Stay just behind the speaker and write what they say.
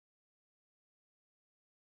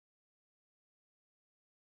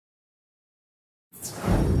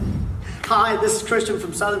Hi, this is Christian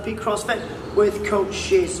from Southern Peak CrossFit with Coach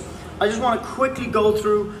Shiz. I just want to quickly go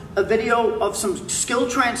through a video of some skill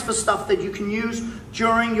transfer stuff that you can use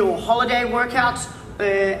during your holiday workouts,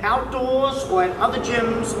 outdoors or at other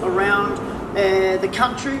gyms around the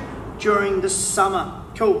country during the summer.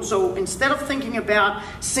 Cool. So instead of thinking about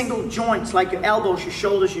single joints like your elbows, your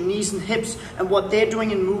shoulders, your knees and hips and what they're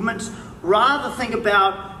doing in movements, rather think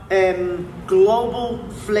about global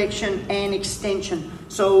flexion and extension.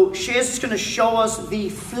 So Shiz is going to show us the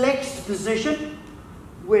flexed position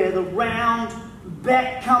where the round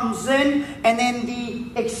back comes in, and then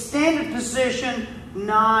the extended position,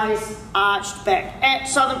 nice arched back. At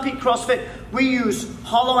Southern Peak CrossFit, we use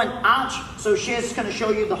hollow and arch, so Shiz is going to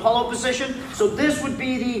show you the hollow position. So this would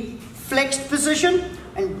be the flexed position,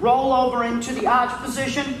 and roll over into the arch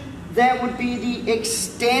position. That would be the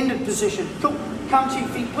extended position. Cool. Come to your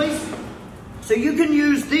feet, please. So you can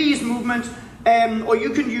use these movements, or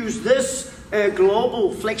you can use this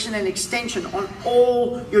global flexion and extension on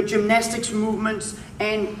all your gymnastics movements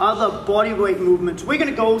and other bodyweight movements. We're going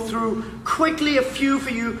to go through quickly a few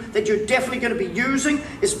for you that you're definitely going to be using,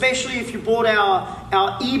 especially if you bought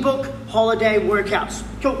our ebook holiday workouts.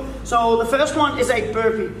 Cool. So the first one is a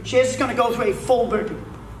burpee. Shiz is going to go through a full burpee.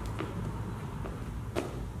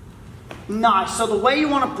 Nice. So the way you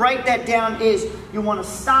want to break that down is you want to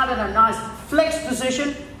start at a nice flexed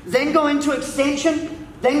position, then go into extension,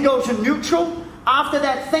 then go to neutral. After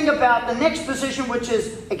that, think about the next position, which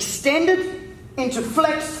is extended into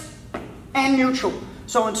flexed and neutral.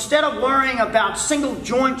 So instead of worrying about single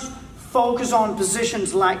joints, focus on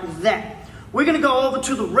positions like that. We're going to go over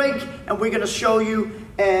to the rig and we're going to show you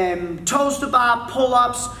toes to bar,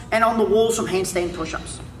 pull-ups, and on the wall some handstand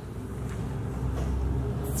push-ups.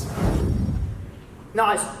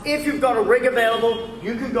 Nice. If you've got a rig available,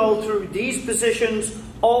 you can go through these positions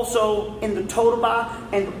also in the toe to bar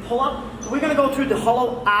and the pull-up. So we're going to go through the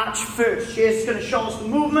hollow arch first. Shiz is going to show us the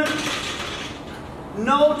movement.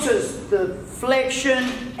 Notice the flexion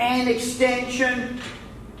and extension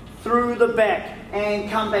through the back and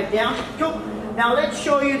come back down. Cool. Now let's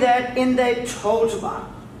show you that in the toe to bar.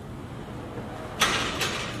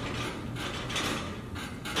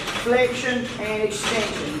 Flexion and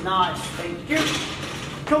extension. Nice. Thank you.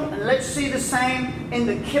 Cool. And let's see the same in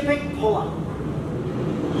the kipping pull-up.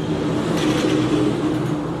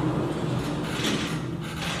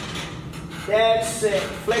 That's it.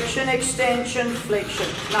 Flexion, extension, flexion.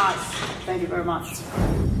 Nice. Thank you very much.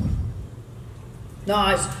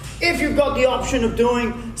 Nice. If you've got the option of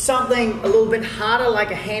doing something a little bit harder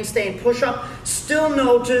like a handstand push-up, still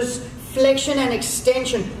notice flexion and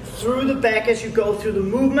extension through the back as you go through the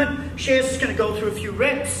movement. Shiz is going to go through a few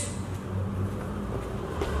reps.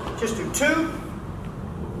 Just do 2.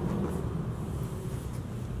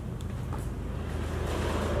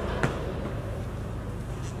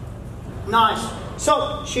 Nice.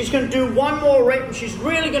 So she's going to do one more rep and she's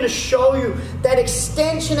really going to show you that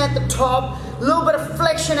extension at the top, a little bit of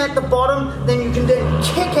flexion at the bottom, then you can then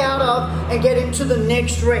kick out of and get into the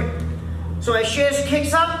next rep. So as Shiz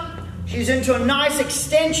kicks up, she's into a nice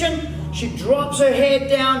extension, she drops her head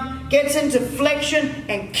down, gets into flexion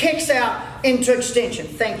and kicks out into extension.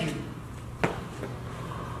 Thank you.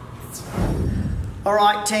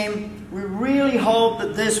 Alright team, we really hope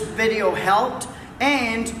that this video helped,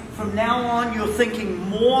 and from now on you're thinking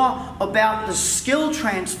more about the skill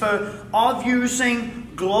transfer of using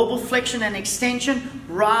global flexion and extension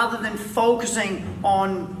rather than focusing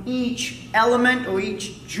on each element or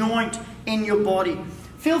each joint in your body.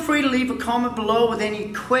 Feel free to leave a comment below with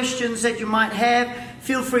any questions that you might have.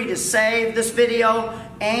 Feel free to save this video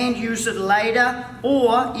and use it later,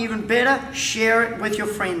 or even better, share it with your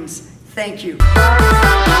friends. Thank you.